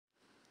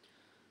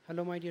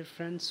Hello my dear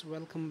friends,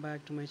 welcome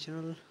back to my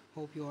channel.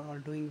 Hope you are all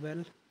doing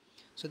well.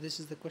 So this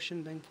is the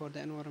question bank for the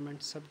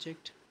environment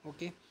subject.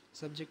 Okay,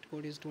 subject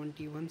code is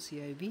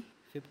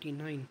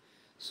 21CIV59.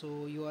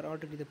 So you are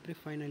already the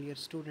pre-final year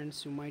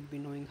students. You might be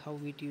knowing how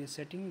VTU is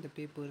setting the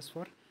papers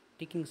for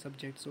ticking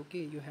subjects. Okay,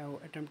 you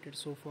have attempted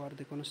so far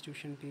the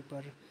constitution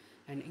paper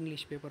and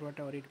English paper,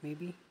 whatever it may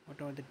be,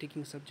 whatever the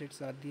ticking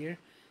subjects are there,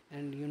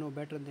 and you know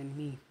better than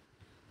me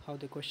how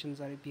the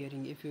questions are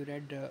appearing. If you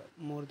read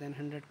more than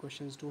 100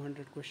 questions,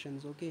 200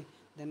 questions, okay,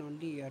 then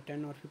only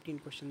 10 or 15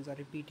 questions are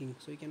repeating,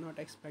 so you cannot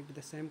expect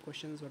the same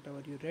questions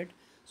whatever you read.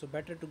 So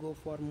better to go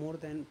for more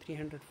than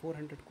 300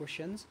 400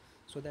 questions,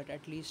 so that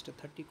at least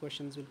 30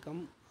 questions will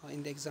come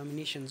in the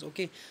examinations.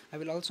 Okay, I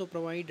will also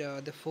provide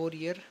the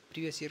 4-year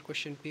previous year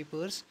question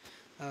papers,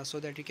 so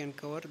that you can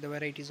cover the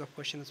varieties of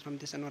questions from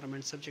this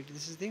environment subject.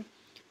 This is the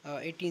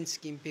 18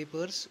 scheme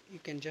papers. You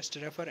can just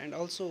refer and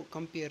also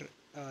compare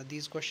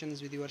these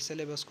questions with your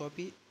syllabus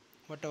copy,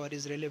 whatever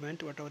is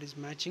relevant, whatever is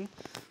matching,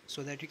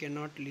 so that you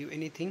cannot leave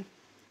anything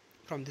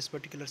from this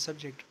particular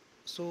subject.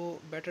 So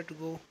better to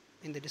go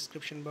in the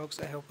description box.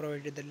 I have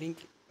provided the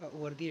link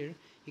over there.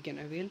 You can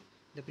avail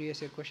the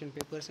previous year question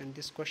papers and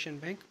this question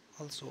bank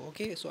also.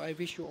 Okay, so I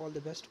wish you all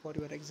the best for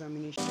your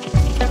examination.